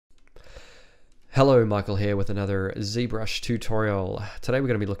Hello, Michael here with another ZBrush tutorial. Today we're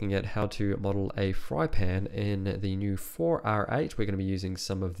going to be looking at how to model a fry pan in the new 4R8. We're going to be using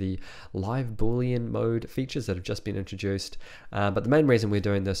some of the live Boolean mode features that have just been introduced. But the main reason we're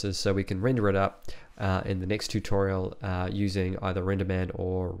doing this is so we can render it up in the next tutorial using either Renderman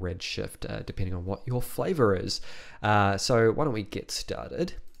or Redshift, depending on what your flavor is. So why don't we get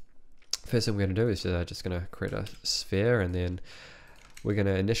started? First thing we're going to do is just going to create a sphere, and then we're going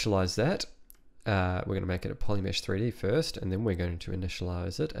to initialize that. We're going to make it a polymesh 3D first, and then we're going to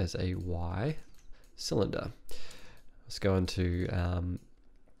initialize it as a Y cylinder. Let's go into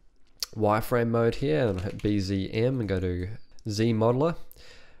wireframe mode here, and I'll hit BZM and go to zModeler,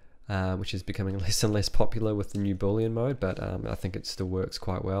 which is becoming less and less popular with the new Boolean mode, but I think it still works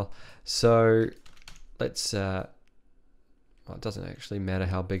quite well. So let's, well, it doesn't actually matter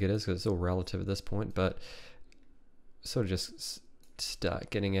how big it is because it's all relative at this point, but sort of just start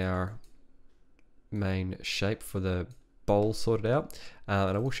getting our main shape for the bowl sorted out,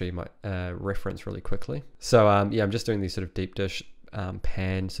 and I will show you my reference really quickly. So yeah, I'm just doing these sort of deep dish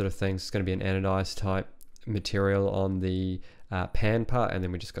pan sort of things. It's going to be an anodized type material on the pan part, and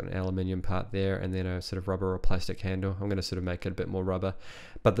then we just got an aluminium part there, and then a sort of rubber or plastic handle. I'm going to sort of make it a bit more rubber,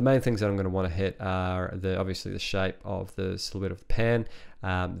 but the main things that I'm going to want to hit are obviously the shape of the silhouette of the pan,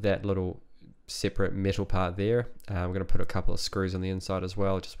 that little separate metal part there. I'm going to put a couple of screws on the inside as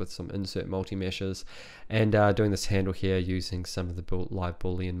well, just with some insert multi-meshes, and doing this handle here using some of the live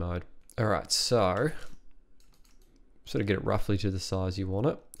Boolean mode. Alright, so sort of get it roughly to the size you want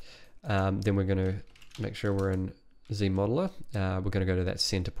it. Then we're going to make sure we're in zModeler. We're going to go to that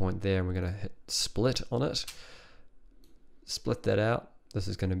center point there, and we're going to hit split on it. Split that out. This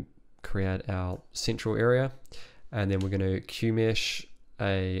is going to create our central area, and then we're going to QMesh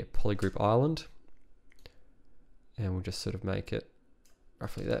a polygroup island, and we'll just sort of make it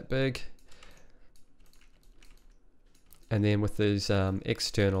roughly that big. And then with these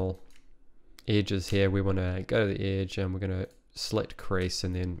external edges here, we want to go to the edge, and we're going to select crease,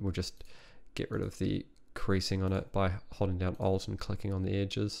 and then we'll just get rid of the creasing on it by holding down Alt and clicking on the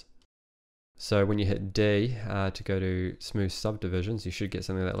edges. So when you hit D to go to smooth subdivisions, you should get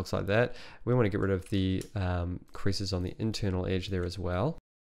something that looks like that. We want to get rid of the creases on the internal edge there as well.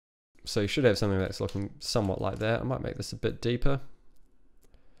 So you should have something that's looking somewhat like that. I might make this a bit deeper.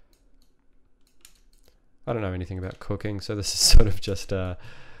 I don't know anything about cooking, so this is sort of just by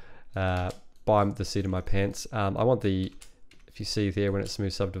the seat of my pants. I want if you see there when it's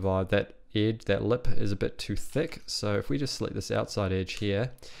smooth subdivide, that edge, that lip is a bit too thick. So if we just select this outside edge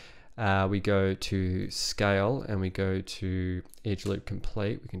here, we go to scale, and we go to edge loop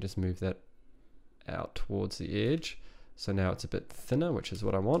complete. We can just move that out towards the edge. So now it's a bit thinner, which is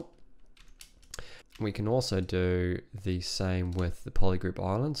what I want. We can also do the same with the polygroup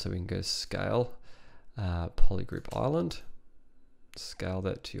island. So we can go scale, polygroup island, scale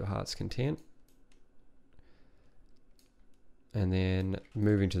that to your heart's content. And then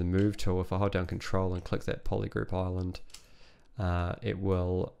moving to the move tool, if I hold down Control and click that polygroup island, it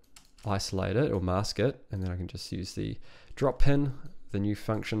will isolate it or mask it, and then I can just use the drop pin, the new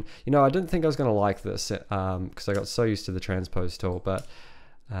function. You know, I didn't think I was going to like this because I got so used to the transpose tool, but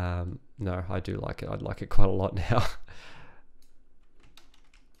no, I do like it. I'd like it quite a lot now.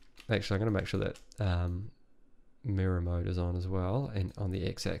 Actually, I'm going to make sure that mirror mode is on as well, and on the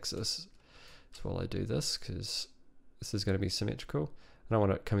x-axis as well. I do this because this is going to be symmetrical. I don't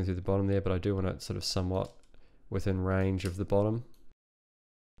want it coming through the bottom there, but I do want it sort of somewhat within range of the bottom.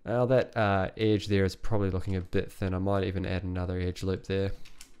 Now that edge there is probably looking a bit thin. I might even add another edge loop there,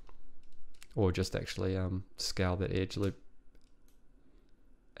 or just actually scale that edge loop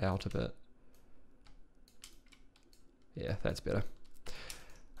out a bit. Yeah, that's better.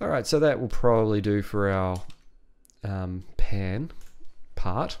 Alright, so that will probably do for our pan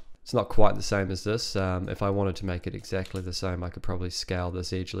part. It's not quite the same as this. If I wanted to make it exactly the same, I could probably scale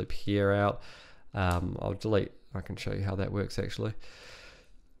this edge loop here out. I'll delete, I can show you how that works actually.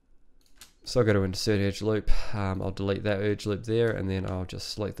 So I'll go to insert edge loop, I'll delete that edge loop there, and then I'll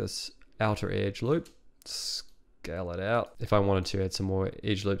just select this outer edge loop, scale it out. If I wanted to add some more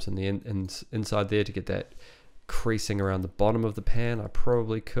edge loops on the inside there to get that creasing around the bottom of the pan, I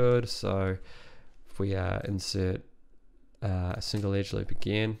probably could. So if we insert a single edge loop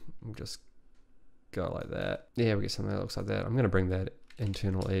again, we'll just go like that. Yeah, we get something that looks like that. I'm going to bring that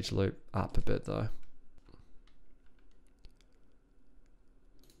internal edge loop up a bit though.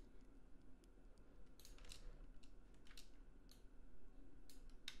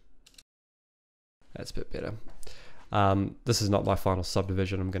 That's a bit better. This is not my final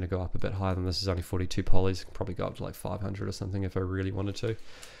subdivision. I'm going to go up a bit higher than this. Is only 42 polys. Probably go up to like 500 or something if I really wanted to.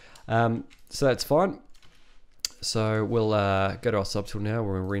 So that's fine. So we'll go to our subtool now.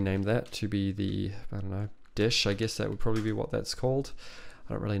 We'll rename that to be the, I don't know, dish. I guess that would probably be what that's called.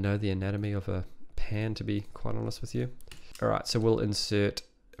 I don't really know the anatomy of a pan, to be quite honest with you. All right, so we'll insert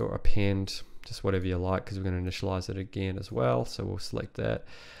or append just whatever you like, because we're going to initialize it again as well. So we'll select that.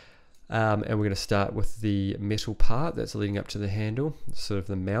 And we're going to start with the metal part that's leading up to the handle, sort of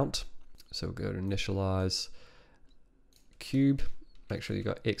the mount. So we'll go to initialize cube. Make sure you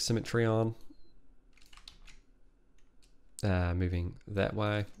got X symmetry on. Moving that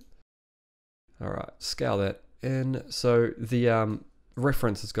way. All right, scale that in. So the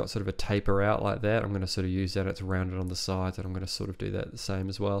reference has got sort of a taper out like that. I'm going to sort of use that. It's rounded on the sides, and I'm going to sort of do that the same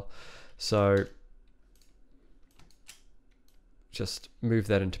as well. So just move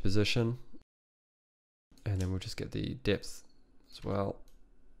that into position, and then we'll just get the depth as well.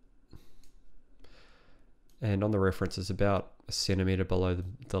 And on the reference is about a centimeter below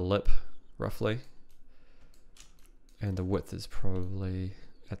the lip, roughly. And the width is probably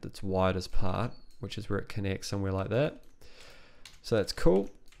at its widest part, which is where it connects, somewhere like that. So that's cool.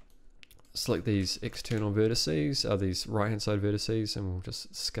 Select these external vertices, these right-hand side vertices, and we'll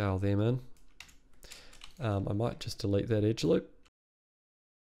just scale them in. I might just delete that edge loop.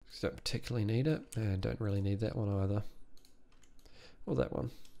 Don't particularly need it, and don't really need that one either, or that one.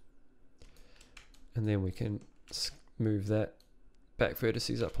 And then we can move that back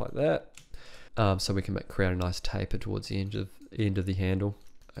vertices up like that, so we can create a nice taper towards the end of the handle.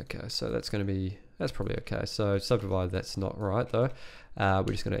 Okay, so that's probably okay. So subdivide, that's not right though. We're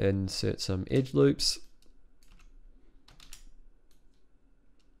just going to insert some edge loops.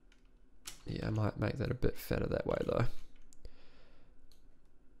 Yeah, I might make that a bit fatter that way though.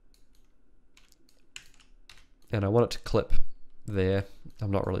 And I want it to clip there.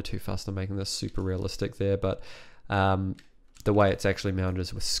 I'm not really too fussed on making this super realistic there, but the way it's actually mounted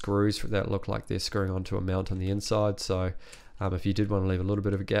is with screws that look like they're screwing onto a mount on the inside. So if you did want to leave a little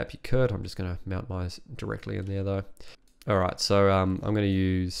bit of a gap, you could. I'm just going to mount mine directly in there though. All right, so I'm going to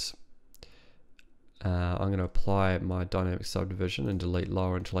use, I'm going to apply my dynamic subdivision and delete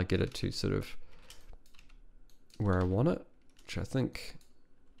lower until I get it to sort of where I want it, which I think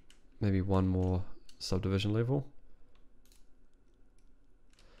maybe one more subdivision level.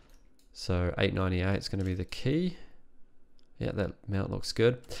 So 898 is going to be the key. Yeah, that mount looks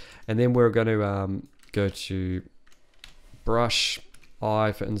good. And then we're going to go to brush,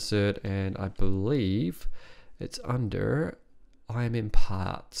 I for insert, and I believe it's under IMM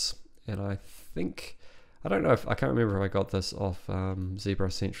parts. And I think, I don't know if, I can't remember if I got this off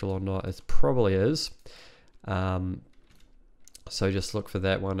zBrush Central or not. It probably is. So just look for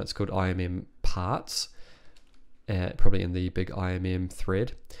that one. It's called IMM parts, probably in the big IMM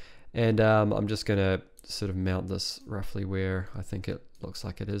thread. And I'm just going to sort of mount this roughly where I think it looks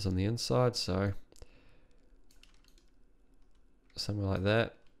like it is on the inside. So somewhere like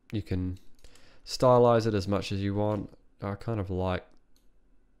that. You can stylize it as much as you want. I kind of like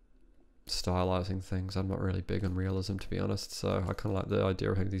stylizing things. I'm not really big on realism, to be honest. So I kind of like the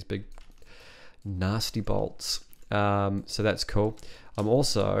idea of having these big nasty bolts. So that's cool. I'm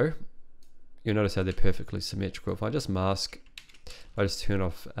also, you'll notice how they're perfectly symmetrical. If I just mask, I just turn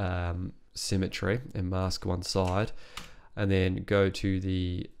off symmetry and mask one side, and then go to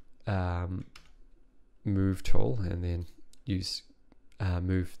the move tool, and then use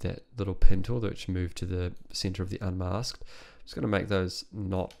move that little pin tool, which move to the center of the unmasked. I'm just going to make those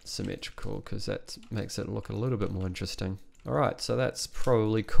not symmetrical because that makes it look a little bit more interesting. All right, so that's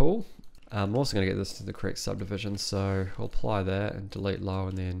probably cool. I'm also going to get this to the correct subdivision, so I'll apply that and delete low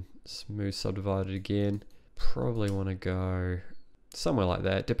and then smooth subdivide it again. Probably want to go somewhere like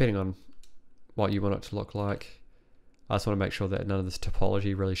that, depending on what you want it to look like. I just want to make sure that none of this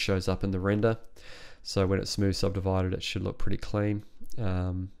topology really shows up in the render. So when it's smooth subdivided, it should look pretty clean.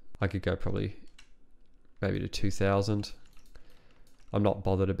 I could go probably maybe to 2000. I'm not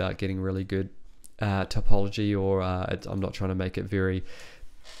bothered about getting really good topology, or I'm not trying to make it very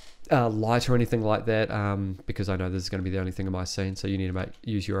light or anything like that, because I know this is going to be the only thing in my scene. So you need to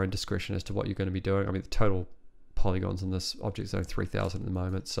use your own discretion as to what you're going to be doing. I mean, the total polygons in this object is only 3000 at the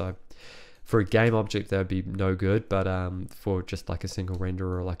moment, so for a game object that would be no good, but for just like a single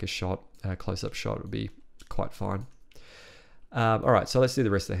render or like a shot, close-up shot, it would be quite fine. All right, so let's do the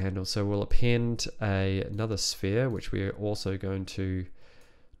rest of the handle. So we'll append another sphere, which we are also going to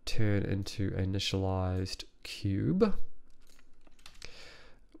turn into an initialized cube.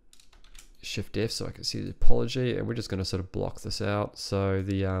 Shift F so I can see the topology, and we're just going to sort of block this out. So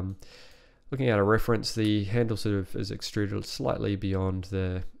the looking at a reference, the handle sort of is extruded slightly beyond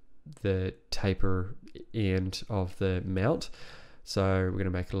the taper end of the mount, So we're going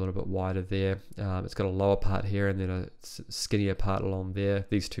to make it a little bit wider there. It's got a lower part here and then a skinnier part along there.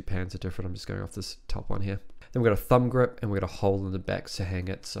 These two pans are different. I'm just going off this top one here. Then we've got a thumb grip and we've got a hole in the back to hang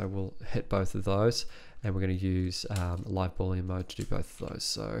it. So we'll hit both of those, and we're going to use live Boolean mode to do both of those.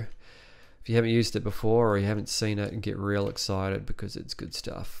 So if you haven't used it before or you haven't seen it, get real excited because it's good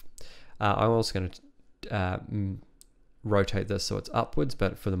stuff. I'm also going to rotate this so it's upwards,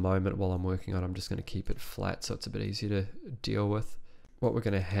 but for the moment while I'm working on it, I'm just going to keep it flat so it's a bit easier to deal with. What we're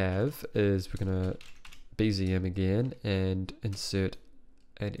going to have is we're going to BZM again and insert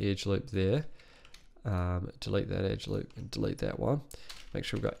an edge loop there. Delete that edge loop and delete that one. Make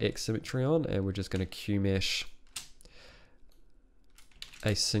sure we've got X symmetry on, and we're just going to Q mesh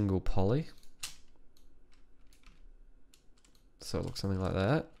a single poly. So it looks something like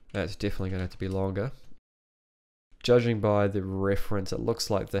that. That's definitely going to have to be longer. Judging by the reference, it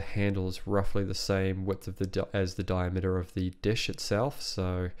looks like the handle is roughly the same width of as the diameter of the dish itself.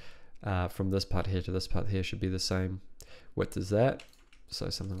 So from this part here to this part here should be the same width as that. So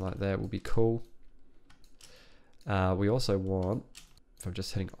something like that will be cool. We also want, if I'm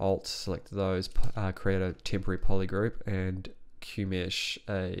just hitting Alt, select those, create a temporary poly group and Q-mesh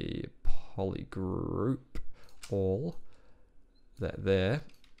a poly group, all that there.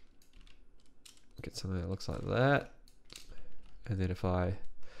 Get something that looks like that, and then if I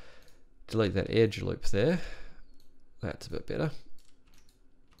delete that edge loop there, that's a bit better.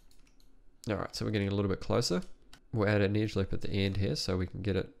 Alright, so we're getting a little bit closer. We'll add an edge loop at the end here so we can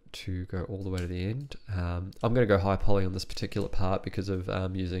get it to go all the way to the end. I'm going to go high poly on this particular part because of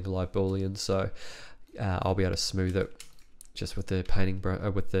using live Boolean, so I'll be able to smooth it just with the painting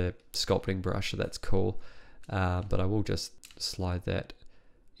with the sculpting brush, so that's cool. But I will just slide that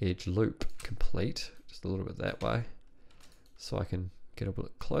edge loop complete just a little bit that way so I can get a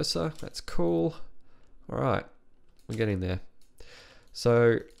bit closer. That's cool. Alright, we're getting there.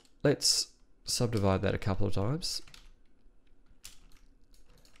 So let's subdivide that a couple of times,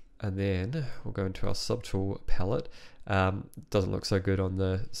 and then we'll go into our subtool palette. Doesn't look so good on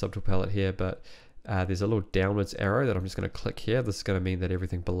the subtool palette here, but there's a little downwards arrow that I'm just going to click here. This is going to mean that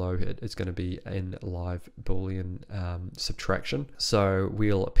everything below it is going to be in live Boolean subtraction. So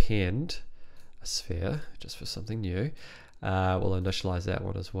we'll append a sphere just for something new. We'll initialize that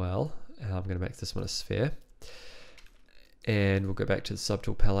one as well. I'm going to make this one a sphere. And we'll go back to the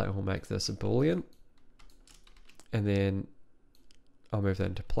subtool palette and we'll make this a Boolean. And then I'll move that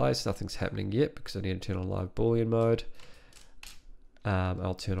into place. Nothing's happening yet because I need to turn on live Boolean mode.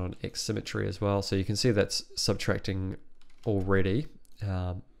 I'll turn on X symmetry as well, so you can see that's subtracting already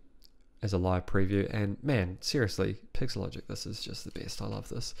as a live preview. And man, seriously, Pixelogic, this is just the best. I love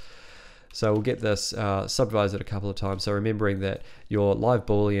this. So we'll get this subdivided a couple of times. So remembering that your live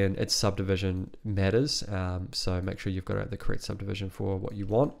Boolean, its subdivision matters. So make sure you've got the correct subdivision for what you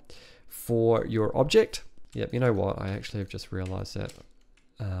want for your object. Yep, you know what? I actually have just realized that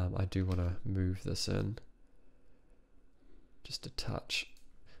I do want to move this in just a touch.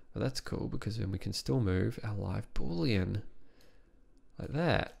 But that's cool because then we can still move our live Boolean like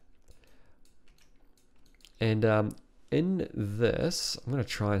that. And in this, I'm going to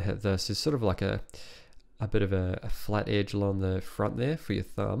try and hit this. There's sort of like a bit of a flat edge along the front there for your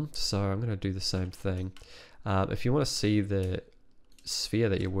thumb. So I'm going to do the same thing. If you want to see the sphere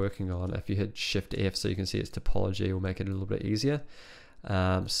that you're working on, if you hit Shift F so you can see its topology, it will make it a little bit easier.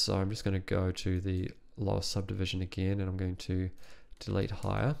 So I'm just going to go to the lower subdivision again, and I'm going to delete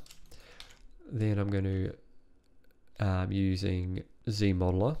higher. Then I'm going to using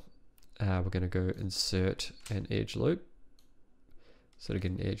zModeler, we're going to go insert an edge loop, so to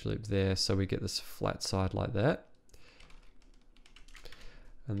get an edge loop there, so we get this flat side like that.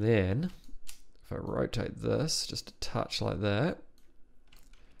 And then if I rotate this just a touch like that,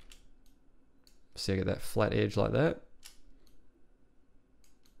 see I get that flat edge like that.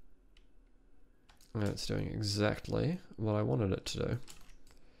 And it's doing exactly what I wanted it to do.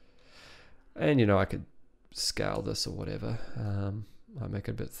 And you know, I could scale this or whatever. Might make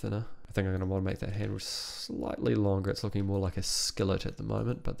it a bit thinner. I think I'm going to want to make that handle slightly longer. It's looking more like a skillet at the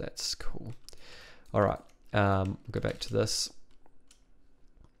moment, but that's cool. Alright, we'll go back to this.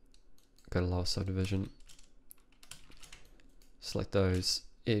 Go to lower subdivision. Select those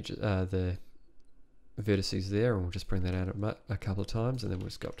edges, the vertices there, and we'll just bring that out a couple of times, and then we'll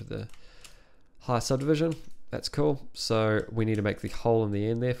just go up to the high subdivision. That's cool. So we need to make the hole in the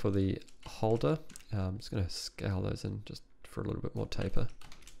end there for the holder. I'm just going to scale those in just for a little bit more taper.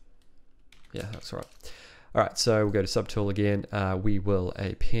 Yeah, that's right. All right, so we'll go to subtool again. We will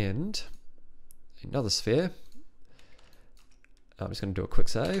append another sphere. I'm just going to do a quick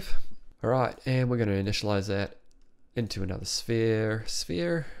save. All right, and we're going to initialize that into another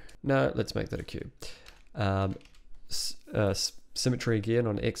sphere. No, let's make that a cube. Symmetry again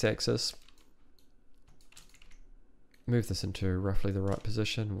on x-axis. Move this into roughly the right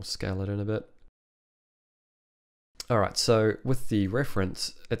position. We'll scale it in a bit. Alright, so with the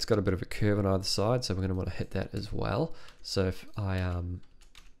reference, it's got a bit of a curve on either side, so we're going to want to hit that as well. So if I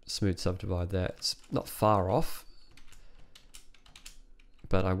smooth subdivide that, it's not far off,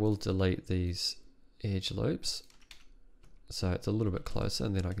 but I will delete these edge loops, so it's a little bit closer,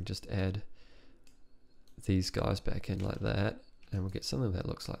 and then I can just add these guys back in like that, and we'll get something that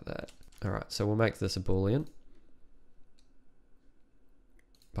looks like that. Alright, so we'll make this a Boolean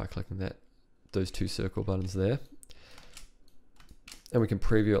by clicking those two circle buttons there. And we can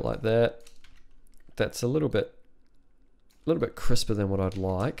preview it like that. That's a little bit crisper than what I'd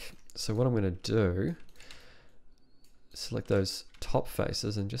like. So what I'm going to do, select those top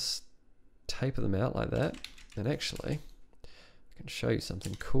faces and just taper them out like that. And actually, I can show you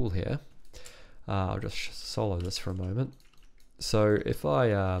something cool here. I'll just solo this for a moment. So if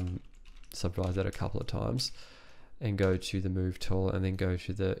I subdivide that a couple of times and go to the move tool and then go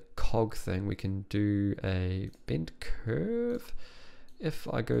to the cog thing, we can do a bend curve. If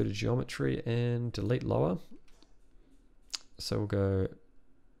I go to geometry and delete lower, so we'll go,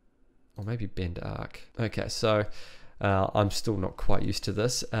 or maybe bend arc. Okay, so I'm still not quite used to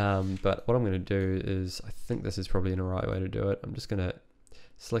this, but what I'm going to do is, I think this is probably the right way to do it. I'm just going to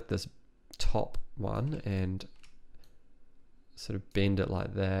select this top one and sort of bend it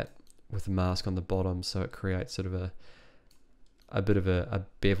like that with the mask on the bottom, so it creates sort of a bit of a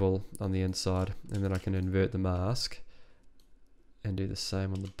bevel on the inside, and then I can invert the mask and do the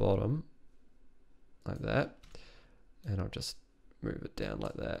same on the bottom like that, and I'll just move it down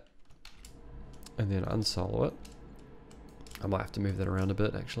like that and then unsolo it. I might have to move that around a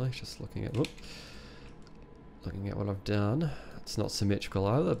bit actually, just looking at what I've done. It's not symmetrical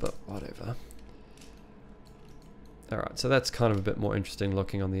either, but whatever. Alright, so that's kind of a bit more interesting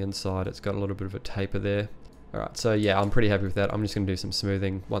looking on the inside. It's got a little bit of a taper there. Alright, so yeah, I'm pretty happy with that. I'm just going to do some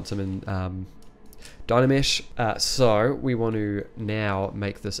smoothing once I'm in Dynamesh. So we want to now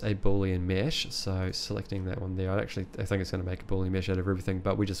make this a Boolean mesh. So selecting that one there, I think it's going to make a Boolean mesh out of everything,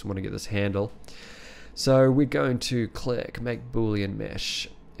 but we just want to get this handle. So we're going to click make Boolean mesh,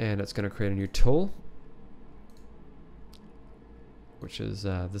 and it's going to create a new tool, which is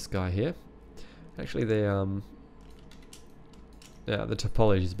this guy here. Actually, the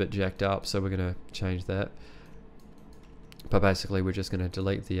topology is a bit jacked up, so we're going to change that. But basically, we're just going to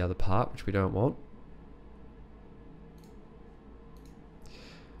delete the other part, which we don't want.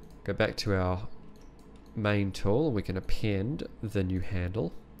 Go back to our main tool. We can append the new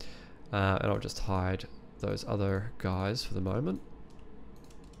handle, and I'll just hide those other guys for the moment.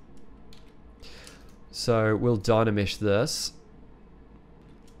 So we'll Dynamesh this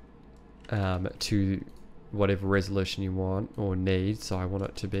to whatever resolution you want or need. So I want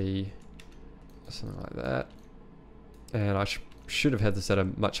it to be something like that, and I should have had this at a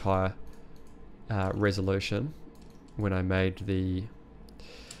much higher resolution when I made the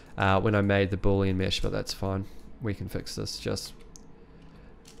Boolean mesh, but that's fine. We can fix this. Just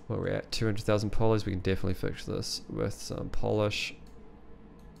where we're at 200,000 polys, we can definitely fix this with some polish,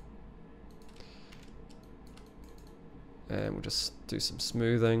 and we'll just do some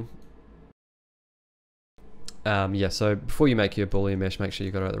smoothing. Yeah, so before you make your Boolean mesh, make sure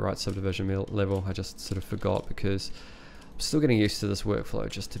you got it at the right subdivision level. I just sort of forgot because I'm still getting used to this workflow,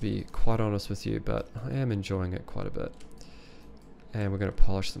 just to be quite honest with you, but I am enjoying it quite a bit. And we're going to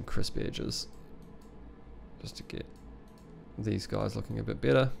polish some crisp edges just to get these guys looking a bit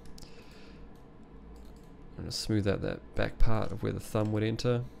better. I'm going to smooth out that back part of where the thumb would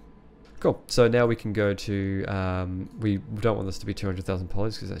enter. Cool, so now we can go to, we don't want this to be 200,000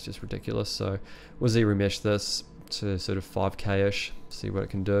 polys because that's just ridiculous, so we'll zRemesh this to sort of 5k-ish, see what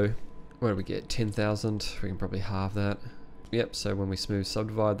it can do. What do we get, 10,000? We can probably halve that. Yep, so when we smooth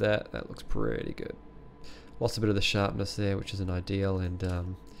subdivide that, that looks pretty good. Lost a bit of the sharpness there, which isn't ideal, and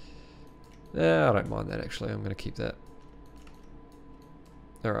yeah, I don't mind that actually, I'm going to keep that.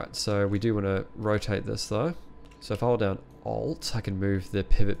 Alright, so we do want to rotate this though. So if I hold down Alt, I can move the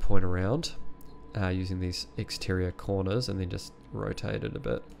pivot point around using these exterior corners and then just rotate it a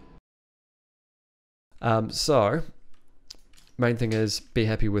bit. So, main thing is be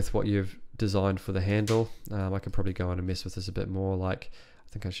happy with what you've designed for the handle. I could probably go on and mess with this a bit more, like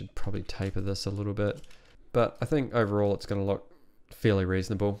I think I should probably taper this a little bit. But I think overall it's going to look fairly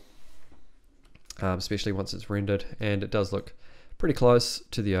reasonable, especially once it's rendered, and it does look pretty close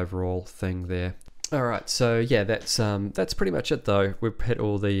to the overall thing there. Alright, so yeah, that's pretty much it though. We've hit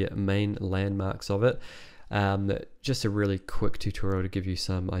all the main landmarks of it. Just a really quick tutorial to give you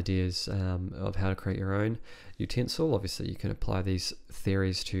some ideas of how to create your own utensil. Obviously you can apply these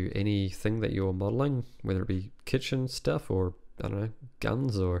theories to anything that you're modeling, whether it be kitchen stuff or I don't know,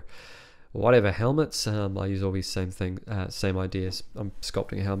 guns or whatever, helmets. I use all these same ideas. I'm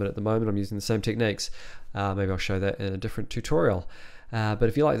sculpting a helmet at the moment. I'm using the same techniques. Maybe I'll show that in a different tutorial. But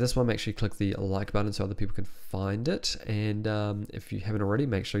if you like this one, make sure you click the like button so other people can find it. And if you haven't already,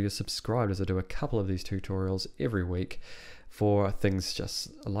 make sure you're subscribed, as I do a couple of these tutorials every week for things just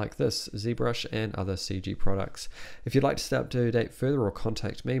like this, zBrush and other CG products. If you'd like to stay up to date further or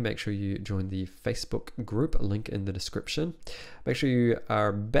contact me, make sure you join the Facebook group, link in the description. Make sure you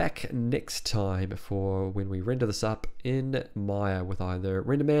are back next time for when we render this up in Maya with either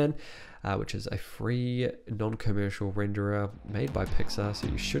Renderman, which is a free non-commercial renderer made by Pixar, so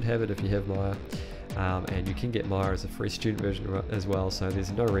you should have it if you have Maya, and you can get Maya as a free student version as well, so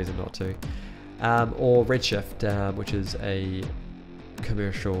there's no reason not to. Or Redshift, which is a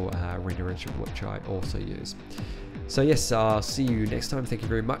commercial renderer which I also use. So yes, I'll see you next time. Thank you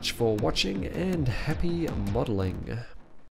very much for watching and happy modeling.